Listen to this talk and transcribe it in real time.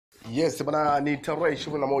Yes, bana ni tarehe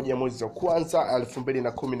 21 mwezi wa kwanza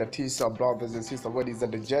 2019. Brothers and sisters, ladies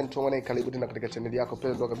and gentlemen, karibu tena katika channel yako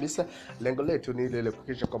pendwa kabisa. Lengo letu ni ile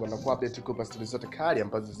kuhakikisha kwamba na update kupa stories zote kali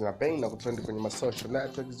ambazo zinapenda na kutrend kwenye social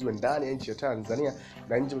networks ziwe ndani ya nchi ya Tanzania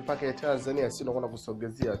na nje mpaka ya Tanzania. Sio naona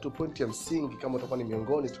kusogezea tu point ya msingi. Kama utakuwa ni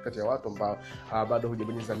miongoni kati ya watu ambao bado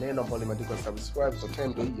hujabonyeza neno ambalo limeandikwa subscribe, so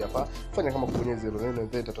tendo hii hapa, fanya kama kubonyeza hilo neno,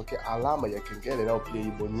 then itatokea alama ya kengele na pia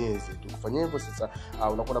ibonyeze. Tukifanya hivyo sasa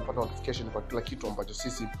unakuwa unapata notification kwa kila kitu ambacho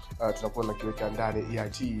sisi tunakuwa tunakiweka ndani ya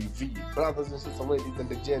TV. Brothers and sisters, ladies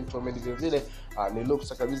and gentlemen, vile ni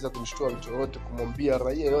luksa kabisa kumshtua mtu yote, kumwambia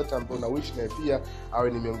raia yote ambaye una wish na pia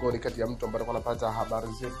awe ni miongoni kati ya mtu ambaye anapata habari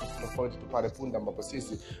zetu tofauti pale punde ambapo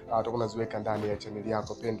sisi tutakuwa tunaziweka ndani ya channel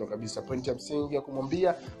yako pendwa kabisa. Point ya msingi ya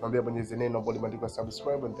kumwambia bonyeze neno ambalo limeandikwa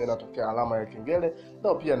subscribe, and then atokea alama ya kengele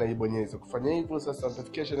na pia naibonyeze. Kufanya hivyo sasa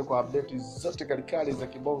notification kwa update zote kalikali za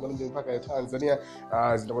kibongo nje mpaka ya Tanzania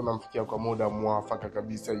zitakuwa zinamfikia kwa muda mwafaka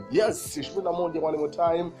kabisa. Yes, 21 one more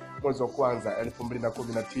time mwezi wa kwanza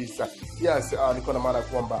 2019. Yes, niko na maana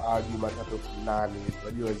kwamba Jumatatu fulani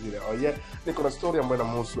unajua zile. Oh yeah, niko na story ambayo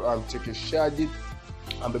inamhusu mchekeshaji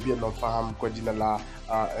ambaye pia tunafahamu kwa jina la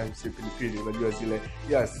Pili, unajua zile.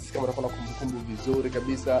 Yes, kama unakuwa kumbukumbu vizuri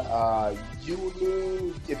kabisa, June,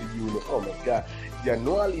 oh my god,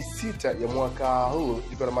 Januari 6 ya mwaka huu,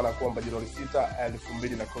 iko na maana kwamba Januari 6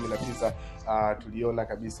 2019 tuliona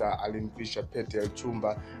kabisa alimvisha pete ya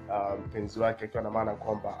uchumba mpenzi wake, ikiwa na maana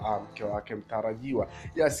kwamba mke wake mtarajiwa.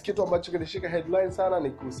 Yes, kitu ambacho kilishika headline sana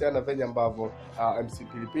ni kuhusiana na venye ambavyo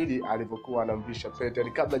Pili alipokuwa anamvisha pete.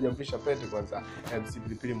 Ni kabla hajamvisha pete kwanza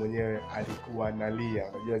Pili mwenyewe alikuwa analia,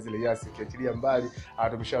 unajua zile. Yes, kiachilia mbali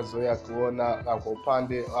tumeshazoea kuona kwa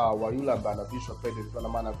upande wa yule ambaye anavishwa pete, ikiwa na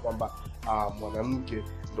maana kwamba mwanamke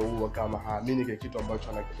ndio huwa kama haamini kile kitu ambacho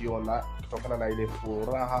anakiona kutokana na ile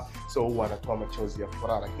furaha, so huwa anatoa machozi ya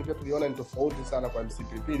furaha. Lakini pia tuliona ni tofauti sana kwa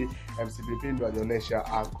Pili. Pili ndio alionyesha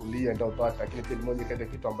kulia ndio bata, lakini pia moja kati ya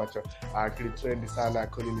kitu ambacho kilitrend sana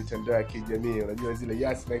kwenye mitandao ya kijamii, unajua zile.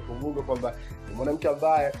 Yes, na ikumbuke kwamba ni mwanamke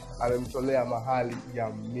ambaye amemtolea mahali ya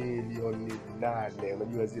milioni 8,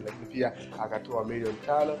 unajua zile, lakini pia akatoa milioni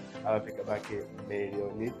 5, afika baki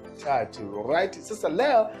milioni 3. Right, sasa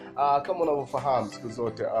leo kama unavyofahamu siku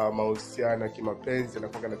zote mahusiano ya kimapenzi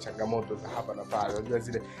yanakuwa na changamoto za hapa na pale, unajua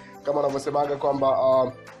zile. Kama unavyosemaga kwamba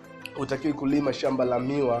utakiwi kulima shamba la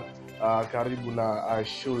miwa karibu na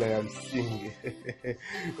shule ya msingi.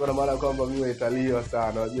 Kwa maana kwamba miwa italiwa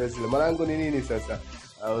sana, unajua zile. Maana yangu ni nini sasa?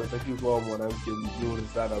 Utakiwi kuwa mwanamke mzuri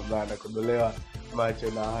sana bana, kudolewa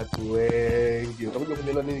macho na watu wengi. Utakuja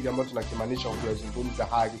kunielewa nini ambacho tunakimaanisha kwa kuzungumza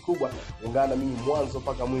haya. Kikubwa ungana mimi mwanzo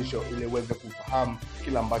mpaka mwisho ili uweze kufahamu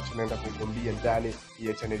kila ambacho naenda kukuambia ndani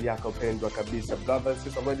ya channel yako pendwa kabisa. Brothers,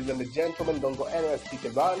 sisters, ladies and gentlemen, don't go anywhere,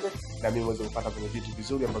 stick around na mimi uweze kupata kwenye vitu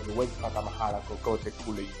vizuri ambavyo huwezi kupata mahala kokote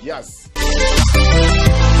kule. Yes.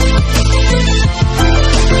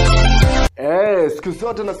 Siku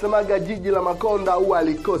zote nasemaga jiji la Makonda huwa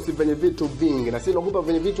alikosi venye vitu vingi, na sisi nakupa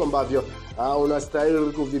venye vitu ambavyo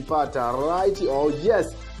unastahili kuvipata. Right? Oh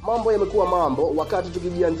yes, mambo yamekuwa mambo wakati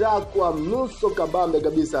tukijiandaa kwa nusu kabambe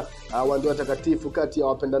kabisa wandu watakatifu kati ya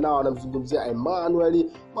wapendanao. Wanamzungumzia Emmanuel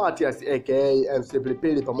Matias aka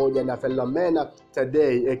Pili pamoja na Philomena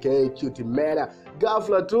Today aka Cutie Mena.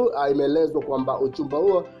 Ghafla tu imeelezwa kwamba uchumba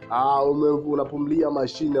huo unapumlia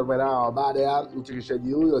mashine vanao baada ya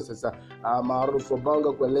mchekeshaji huyo sasa maarufu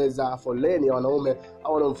Bongo kueleza foleni ya wanaume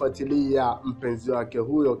wanaomfuatilia mpenzi wake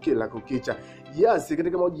huyo kila kukicha. Yes,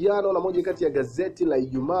 katika mahojiano na moja kati ya gazeti la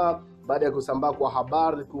Ijumaa, baada ya kusambaa kwa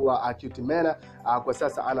habari kuwa Cutie Mena kwa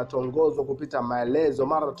sasa anatongozwa kupita maelezo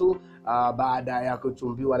mara tu baada ya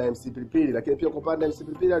kuchumbiwa na Pili. Lakini pia kwa upande wa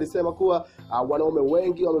Pili alisema kuwa wanaume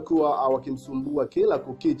wengi wamekuwa wakimsumbua kila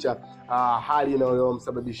kukicha, hali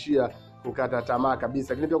inayomsababishia kukata tamaa kabisa.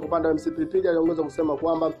 Lakini pia kwa upande wa Pili aliongeza kusema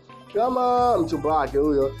kwamba kama mchumba wake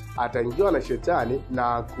huyo ataingiwa na shetani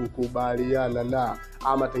na kukubaliana na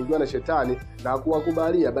ama ataingiwa na shetani na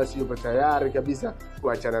kuwakubalia, basi yupo tayari kabisa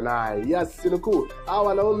kuachana naye. Yes, nukuu,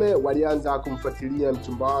 wanaume walianza kumfuatilia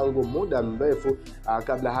mchumba wangu muda mrefu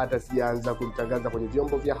kabla hata sianza kumtangaza kwenye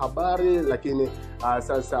vyombo vya habari, lakini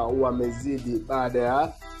sasa wamezidi baada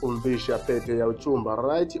ya kumvisha pete ya uchumba.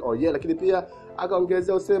 Right? Oh yeah, lakini pia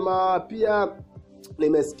akaongezea usema pia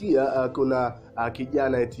nimesikia kuna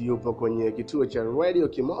kijana eti yupo kwenye kituo cha radio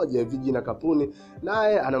kimoja viji na kapuni,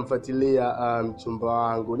 naye anamfuatilia mchumba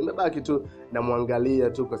wangu. Nimebaki tu namwangalia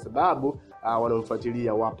tu kwa sababu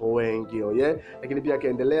wanamfuatilia wapo wengi, lakini pia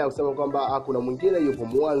akaendelea kusema kwamba kuna mwingine yupo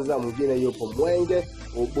Mwanza, mwingine yupo Mwenge,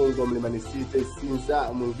 Ubungo, Mlimani City,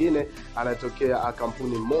 Sinza, mwingine anatokea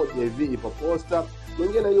kampuni moja hivi ipo Posta,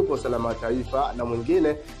 mwingine yupo Salama Taifa, na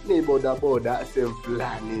mwingine ni bodaboda sehemu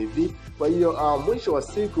fulani hivi. Kwa hiyo mwisho wa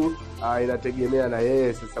siku inategemea na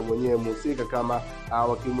yeye sasa mwenyewe mhusika, kama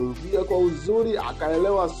wakimwingia kwa uzuri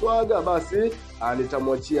akaelewa swaga, basi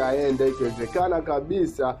nitamwachia aende. Ikiwezekana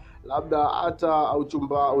kabisa labda hata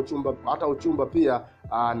uchumba pia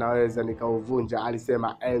naweza nikauvunja,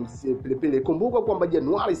 alisema MC Pilipili. Kumbuka kwamba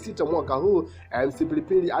Januari 6 mwaka huu MC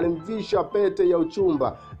Pilipili alimvisha pete ya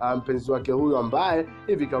uchumba mpenzi wake huyu ambaye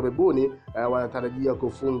hivi karibuni wanatarajia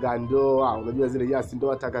kufunga ndoa. Unajua zile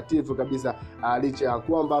ndoa takatifu kabisa, licha ya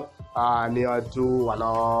kwamba ni watu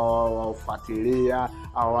wanaofuatilia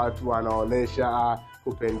au watu wanaonesha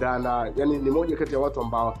kupendana, yani ni moja kati ya watu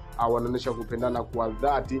ambao wanaonesha kupendana kwa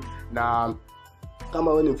dhati. Na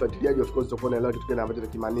kama wewe ni mfuatiliaji, of course utakuwa unaelewa kitu gani ambacho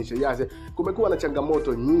nakimaanisha. Kumekuwa na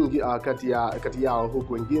changamoto nyingi kati yao,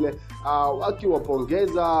 huku wengine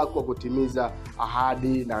wakiwapongeza kwa kutimiza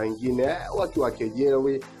ahadi na wengine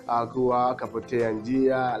wakiwakejeli kuwa kapotea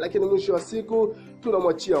njia, lakini mwisho wa siku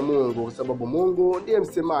tunamwachia Mungu, kwa sababu Mungu ndiye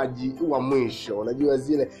msemaji wa mwisho. Unajua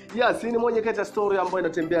zile ni moja kati ya story ambayo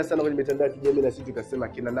inatembea sana kwenye mitandao ya kijamii, na sisi tukasema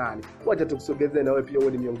kina nani, wacha tukusogezee na wewe pia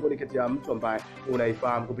uwe ni miongoni kati ya mtu ambaye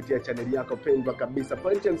unaifahamu kupitia channel yako pendwa kabisa.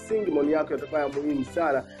 Point ya msingi, maoni yako yatakuwa muhimu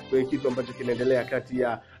sana kwenye kitu ambacho kinaendelea kati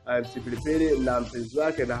ya MC Pilipili na mpenzi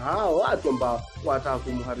wake, na hao watu ambao wanataka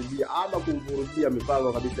kumharibia ama kumvurugia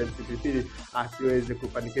mipango kabisa MC Pilipili asiweze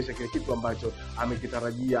kufanikisha kile kitu ambacho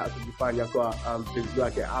amekitarajia kujifanya kwa mpenzi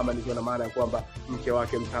wake, ama nikiwa na maana ya kwamba mke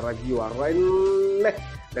wake mtarajiwa.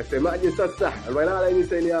 Nasemaje sasa? Right now, let me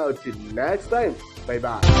say out. Next time, bye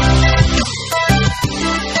bye.